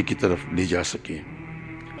مرضی کی طرف لے جا سکے،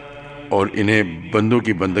 اور انہیں بندوں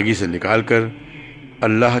کی بندگی سے نکال کر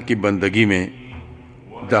اللہ کی بندگی میں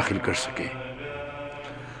داخل کر سکے۔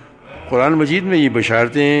 قرآن مجید میں یہ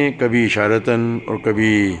بشارتیں کبھی اشارتاً اور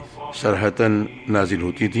کبھی صراحتاً نازل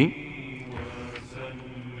ہوتی تھیں۔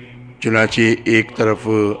 چنانچہ ایک طرف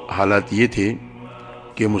حالات یہ تھے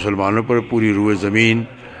کہ مسلمانوں پر پوری روئے زمین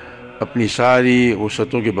اپنی ساری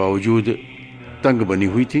وسعتوں کے باوجود تنگ بنی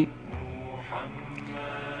ہوئی تھی،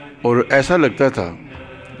 اور ایسا لگتا تھا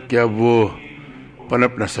کہ اب وہ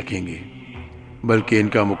پنپ نہ سکیں گے، بلکہ ان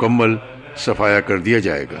کا مکمل صفایا کر دیا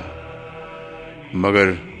جائے گا۔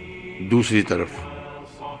 مگر دوسری طرف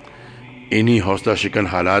انہی حوصلہ شکن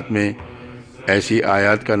حالات میں ایسی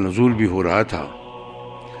آیات کا نزول بھی ہو رہا تھا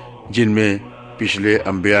جن میں پچھلے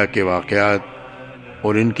انبیاء کے واقعات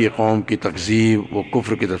اور ان کی قوم کی تکذیب و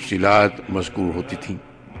کفر کی تفصیلات مذکور ہوتی تھیں،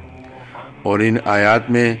 اور ان آیات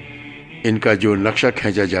میں ان کا جو نقشہ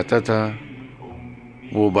کھینچا جاتا تھا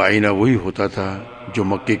وہ بعینہ وہی ہوتا تھا جو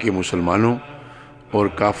مکے کے مسلمانوں اور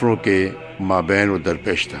کافروں کے مابین و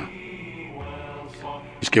درپیش تھا۔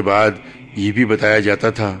 اس کے بعد یہ بھی بتایا جاتا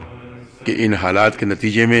تھا کہ ان حالات کے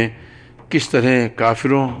نتیجے میں کس طرح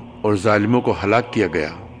کافروں اور ظالموں کو ہلاک کیا گیا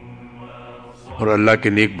اور اللہ کے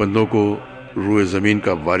نیک بندوں کو روئے زمین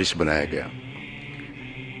کا وارث بنایا گیا۔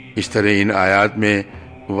 اس طرح ان آیات میں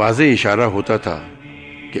واضح اشارہ ہوتا تھا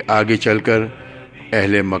کہ آگے چل کر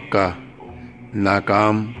اہل مکہ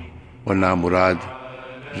ناکام و نامراد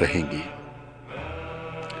رہیں گے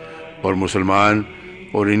اور مسلمان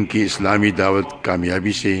اور ان کی اسلامی دعوت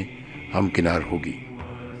کامیابی سے ہمکنار ہوگی۔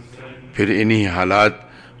 پھر انہی حالات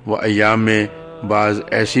و ایام میں بعض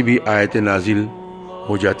ایسی بھی آیتیں نازل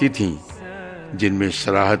ہو جاتی تھیں جن میں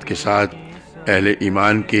صراحت کے ساتھ اہل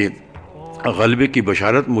ایمان کے غلبے کی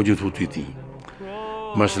بشارت موجود ہوتی تھی۔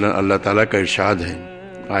 مثلا اللہ تعالیٰ کا ارشاد ہے،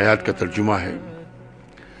 آیات کا ترجمہ ہے،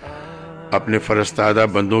 اپنے فرستادہ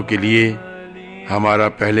بندوں کے لیے ہمارا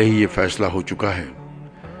پہلے ہی یہ فیصلہ ہو چکا ہے،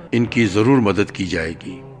 ان کی ضرور مدد کی جائے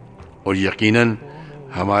گی اور یقیناً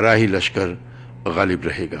ہمارا ہی لشکر غالب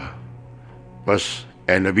رہے گا۔ بس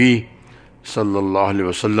اے نبی صلی اللہ علیہ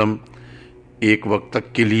وسلم، ایک وقت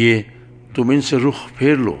تک کے لیے تم ان سے رخ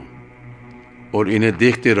پھیر لو اور انہیں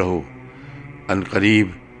دیکھتے رہو، ان قریب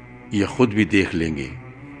یہ خود بھی دیکھ لیں گے۔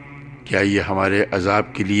 کیا یہ ہمارے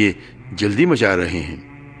عذاب کے لیے جلدی مچا رہے ہیں؟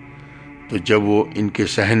 تو جب وہ ان کے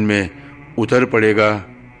صحن میں اتر پڑے گا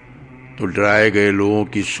تو ڈرائے گئے لوگوں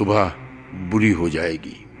کی صبح بری ہو جائے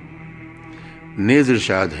گی۔ نیز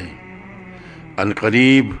ارشاد ہے، ان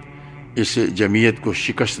قریب اس جمعیت کو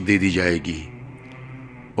شکست دے دی جائے گی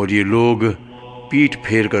اور یہ لوگ پیٹھ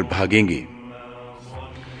پھیر کر بھاگیں گے۔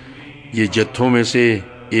 یہ جتھوں میں سے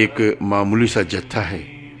ایک معمولی سا جتھا ہے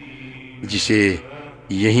جسے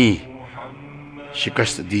یہیں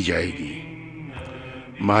شکست دی جائے گی۔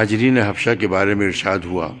 مہاجرین حبشہ کے بارے میں ارشاد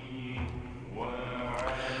ہوا،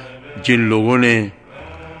 جن لوگوں نے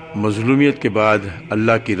مظلومیت کے بعد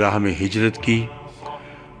اللہ کی راہ میں ہجرت کی،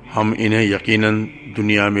 ہم انہیں یقیناً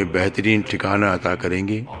دنیا میں بہترین ٹھکانہ عطا کریں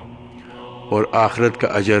گے اور آخرت کا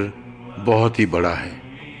اجر بہت ہی بڑا ہے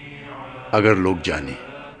اگر لوگ جانیں۔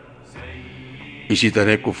 اسی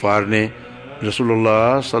طرح کفار نے رسول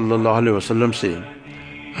اللہ صلی اللہ علیہ وسلم سے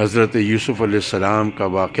حضرت یوسف علیہ السلام کا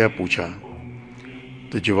واقعہ پوچھا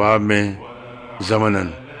تو جواب میں ضمناً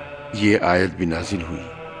یہ آیت بھی نازل ہوئی۔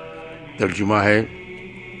 ترجمہ ہے،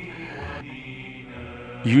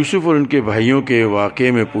 یوسف اور ان کے بھائیوں کے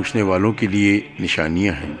واقعے میں پوچھنے والوں کے لیے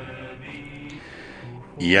نشانیاں ہیں،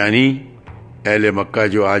 یعنی اہل مکہ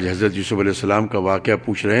جو آج حضرت یوسف علیہ السلام کا واقعہ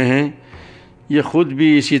پوچھ رہے ہیں، یہ خود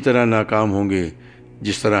بھی اسی طرح ناکام ہوں گے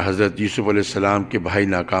جس طرح حضرت یوسف علیہ السلام کے بھائی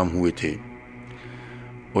ناکام ہوئے تھے،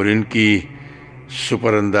 اور ان کی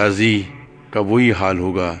سپر اندازی کا وہی حال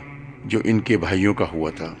ہوگا جو ان کے بھائیوں کا ہوا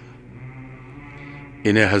تھا۔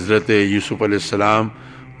 انہیں حضرت یوسف علیہ السلام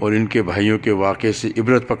اور ان کے بھائیوں کے واقعے سے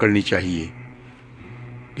عبرت پکڑنی چاہیے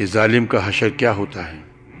کہ ظالم کا حشر کیا ہوتا ہے۔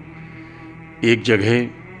 ایک جگہ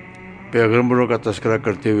پیغمبروں کا تذکرہ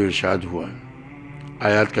کرتے ہوئے ارشاد ہوا،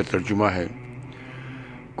 آیات کا ترجمہ ہے،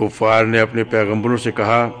 کفار نے اپنے پیغمبروں سے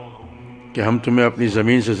کہا کہ ہم تمہیں اپنی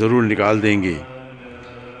زمین سے ضرور نکال دیں گے،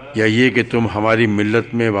 یا یہ کہ تم ہماری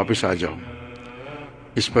ملت میں واپس آ جاؤ۔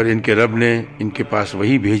 اس پر ان کے رب نے ان کے پاس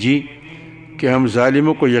وحی بھیجی کہ ہم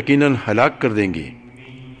ظالموں کو یقیناً ہلاک کر دیں گے۔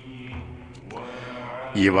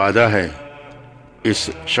 یہ وعدہ ہے اس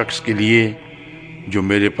شخص کے لیے جو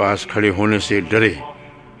میرے پاس کھڑے ہونے سے ڈرے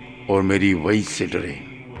اور میری وعید سے ڈرے۔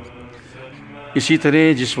 اسی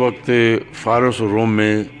طرح جس وقت فارس و روم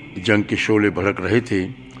میں جنگ کے شعلے بھڑک رہے تھے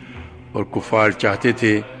اور کفار چاہتے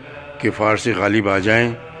تھے کہ فارسی غالب آ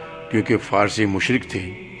جائیں کیونکہ فارسی مشرک تھے،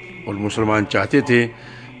 اور مسلمان چاہتے تھے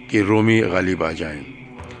کہ رومی غالب آ جائیں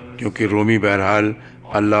کیونکہ رومی بہرحال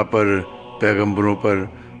اللہ پر، پیغمبروں پر،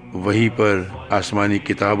 وحی پر، آسمانی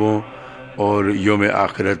کتابوں اور یوم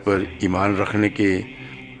آخرت پر ایمان رکھنے کے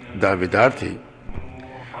دعوے دار تھے۔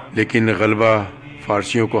 لیکن غلبہ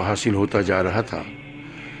فارسیوں کو حاصل ہوتا جا رہا تھا،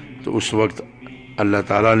 تو اس وقت اللہ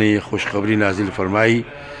تعالیٰ نے یہ خوشخبری نازل فرمائی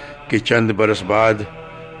کہ چند برس بعد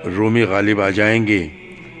رومی غالب آ جائیں گے،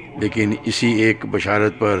 لیکن اسی ایک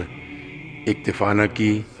بشارت پر اکتفا نہ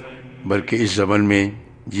کی بلکہ اس زمن میں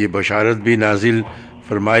یہ بشارت بھی نازل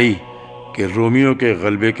فرمائی کہ رومیوں کے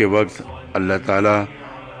غلبے کے وقت اللہ تعالیٰ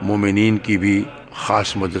مومنین کی بھی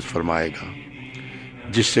خاص مدد فرمائے گا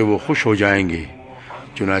جس سے وہ خوش ہو جائیں گے۔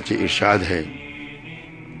 چنانچہ ارشاد ہے،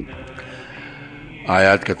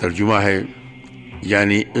 آیات کا ترجمہ ہے،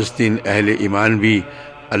 یعنی اس دن اہل ایمان بھی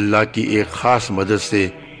اللہ کی ایک خاص مدد سے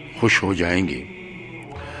خوش ہو جائیں گے۔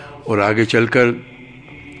 اور آگے چل کر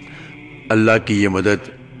اللہ کی یہ مدد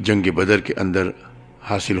جنگ بدر کے اندر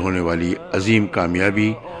حاصل ہونے والی عظیم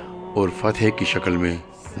کامیابی اور فتح کی شکل میں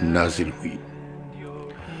نازل ہوئی۔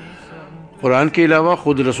 قرآن کے علاوہ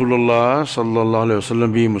خود رسول اللہ صلی اللہ علیہ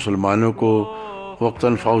وسلم بھی مسلمانوں کو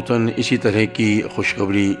وقتاً فوقتاً اسی طرح کی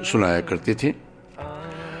خوشخبری سنایا کرتے تھے۔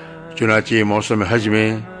 چنانچہ موسم حج میں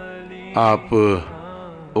آپ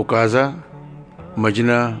عکاظہ،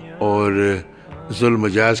 مجنہ اور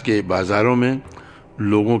ذوالمجاز کے بازاروں میں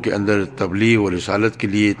لوگوں کے اندر تبلیغ اور رسالت کے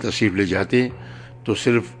لیے تشریف لے جاتے تو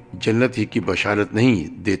صرف جنت ہی کی بشارت نہیں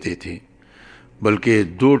دیتے تھے، بلکہ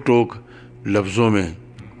دو ٹوک لفظوں میں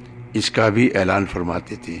اس کا بھی اعلان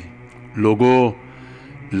فرماتے تھے، لوگوں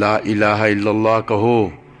لا الہ الا اللہ کہو،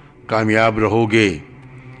 کامیاب رہو گے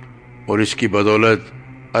اور اس کی بدولت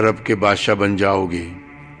عرب کے بادشاہ بن جاؤ گے،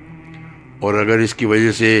 اور اگر اس کی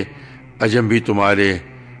وجہ سے عجم بھی تمہارے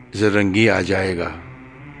زرنگی آ جائے گا،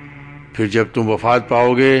 پھر جب تم وفات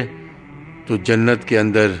پاؤ گے تو جنت کے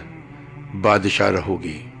اندر بادشاہ رہو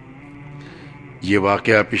گے۔ یہ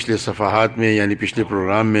واقعہ پچھلے صفحات میں یعنی پچھلے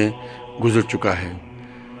پروگرام میں گزر چکا ہے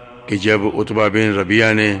کہ جب عتبہ بن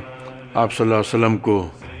ربیعہ نے آپ صلی اللہ علیہ وسلم کو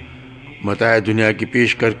متاع دنیا کی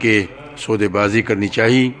پیش کر کے سودے بازی کرنی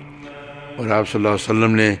چاہی اور آپ صلی اللہ علیہ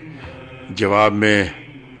وسلم نے جواب میں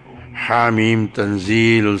حامیم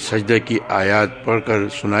تنزیل السجدہ کی آیات پڑھ کر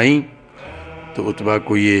سنائیں تو عتبہ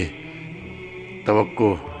کو یہ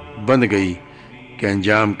توقع بند گئی کہ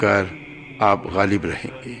انجام کار آپ غالب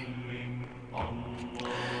رہیں گے۔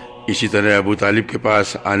 اسی طرح ابو طالب کے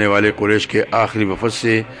پاس آنے والے قریش کے آخری وفد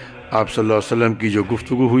سے آپ صلی اللہ علیہ وسلم کی جو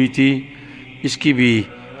گفتگو ہوئی تھی، اس کی بھی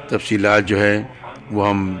تفصیلات جو ہے وہ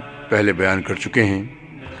ہم پہلے بیان کر چکے ہیں۔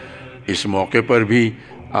 اس موقع پر بھی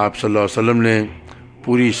آپ صلی اللہ علیہ وسلم نے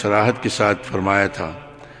پوری صراحت کے ساتھ فرمایا تھا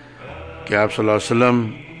کہ آپ صلی اللہ علیہ وسلم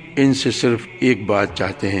ان سے صرف ایک بات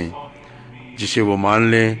چاہتے ہیں، جسے وہ مان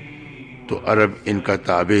لیں تو عرب ان کا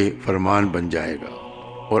تابع فرمان بن جائے گا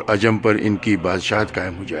اور عجم پر ان کی بادشاہت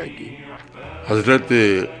قائم ہو جائے گی۔ حضرت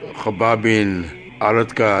خباب بن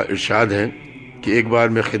عارت کا ارشاد ہے کہ ایک بار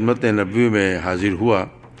میں خدمت نبوی میں حاضر ہوا،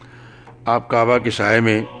 آپ کعبہ کے سائے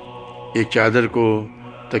میں ایک چادر کو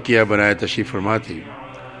تکیہ بنائے تشریف فرما تھے۔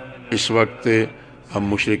 اس وقت ہم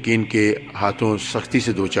مشرکین کے ہاتھوں سختی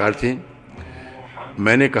سے دوچار تھے۔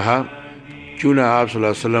 میں نے کہا کیوں نہ آپ صلی اللہ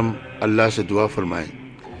علیہ وسلم اللہ سے دعا فرمائیں۔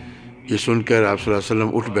 یہ سن کر آپ صلی اللہ علیہ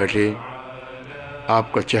وسلم اٹھ بیٹھے،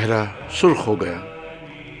 آپ کا چہرہ سرخ ہو گیا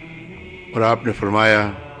اور آپ نے فرمایا،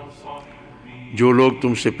 جو لوگ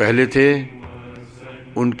تم سے پہلے تھے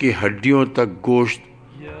ان کی ہڈیوں تک گوشت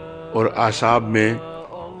اور اعصاب میں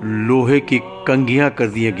لوہے کی کنگھیاں کر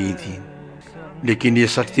دی گئی تھیں، لیکن یہ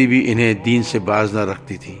سختی بھی انہیں دین سے باز نہ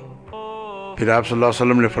رکھتی تھی۔ پھر آپ صلی اللہ علیہ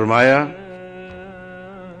وسلم نے فرمایا،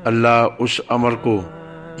 اللہ اس امر کو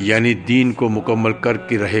یعنی دین کو مکمل کر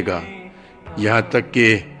کے رہے گا یہاں تک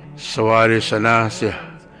کہ سوار ثنا سے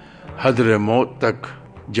حضر موت تک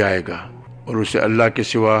جائے گا اور اسے اللہ کے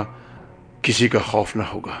سوا کسی کا خوف نہ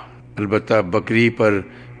ہوگا، البتہ بکری پر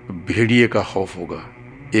بھیڑیے کا خوف ہوگا۔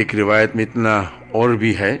 ایک روایت میں اتنا اور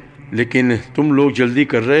بھی ہے، لیکن تم لوگ جلدی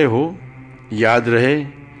کر رہے ہو، یاد رہے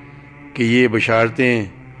کہ یہ بشارتیں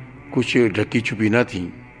کچھ ڈھکی چھپی نہ تھیں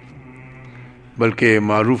بلکہ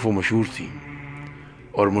معروف و مشہور تھیں،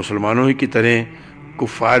 اور مسلمانوں ہی کی طرح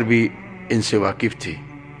کفار بھی ان سے واقف تھے۔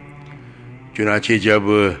 چنانچہ جب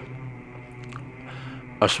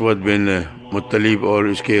اسود بن مطلب اور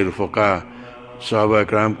اس کے رفقا صحابہ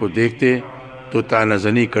اکرام کو دیکھتے تو طعنہ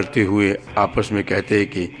زنی کرتے ہوئے آپس میں کہتے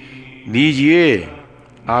کہ لیجئے،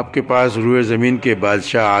 آپ کے پاس روئے زمین کے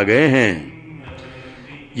بادشاہ آ گئے ہیں،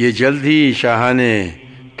 یہ جلد ہی شاہان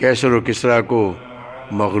کیسر و کسریٰ کو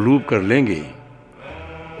مغلوب کر لیں گے،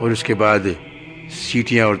 اور اس کے بعد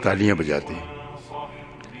سیٹیاں اور تالیاں بجاتے۔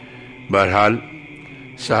 بہرحال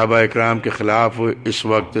صحابہ اکرام کے خلاف اس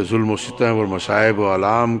وقت ظلم و ستم اور مصائب و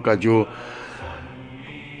آلام کا جو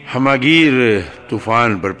ہماگیر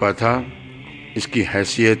طوفان برپا تھا، اس کی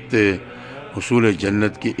حیثیت حصول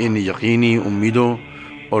جنت کی ان یقینی امیدوں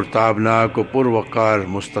اور تابناک و پروقار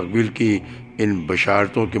مستقبل کی ان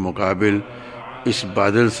بشارتوں کے مقابل اس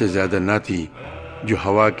بادل سے زیادہ نہ تھی جو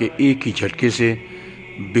ہوا کے ایک ہی جھٹکے سے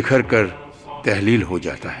بکھر کر تحلیل ہو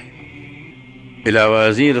جاتا ہے۔ علاوہ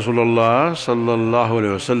ازیں رسول اللہ صلی اللہ علیہ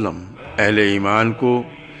وسلم اہل ایمان کو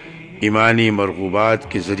ایمانی مرغوبات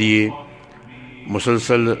کے ذریعے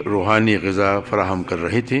مسلسل روحانی غذا فراہم کر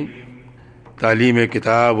رہے تھے، تعلیم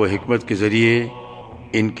کتاب و حکمت کے ذریعے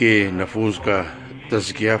ان کے نفوذ کا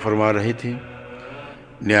تزکیہ فرما رہے تھے،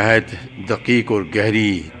 نہایت دقیق اور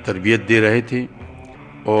گہری تربیت دے رہے تھے،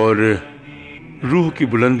 اور روح کی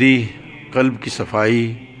بلندی، قلب کی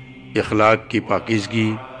صفائی، اخلاق کی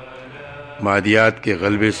پاکیزگی، مادیات کے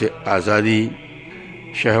غلبے سے آزادی،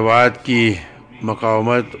 شہوات کی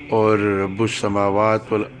مقاومت اور رب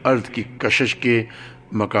السماوات والارض کی کشش کے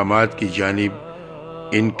مقامات کی جانب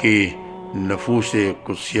ان کے نفوس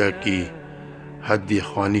قدسیہ کی حد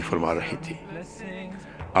خوانی فرما رہے تھے۔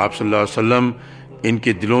 آپ صلی اللہ علیہ وسلم ان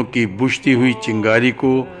کے دلوں کی بجھتی ہوئی چنگاری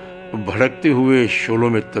کو بھڑکتے ہوئے شعلوں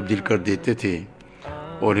میں تبدیل کر دیتے تھے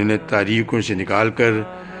اور انہیں تاریکیوں سے نکال کر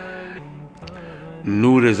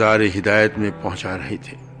نور زار ہدایت میں پہنچا رہے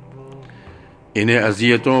تھے۔ انہیں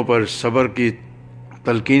اذیتوں پر صبر کی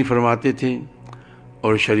تلقین فرماتے تھے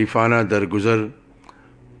اور شریفانہ درگزر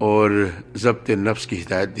اور ضبط نفس کی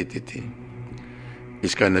ہدایت دیتے تھے۔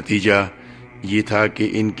 اس کا نتیجہ یہ تھا کہ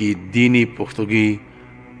ان کی دینی پختگی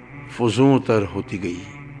فزوں تر ہوتی گئی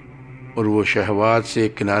اور وہ شہوات سے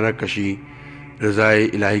کنارہ کشی، رضائے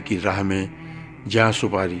الہی کی راہ میں جاں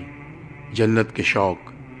سپاری، جنت کے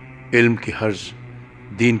شوق، علم کی حرز،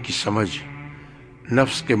 دین کی سمجھ،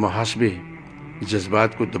 نفس کے محاسبے،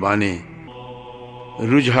 جذبات کو دبانے،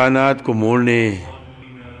 رجحانات کو موڑنے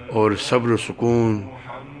اور صبر و سکون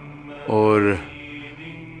اور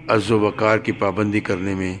عز و وقار کی پابندی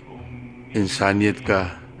کرنے میں انسانیت کا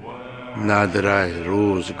نادرہ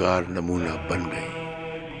روزگار نمونہ بن گئے۔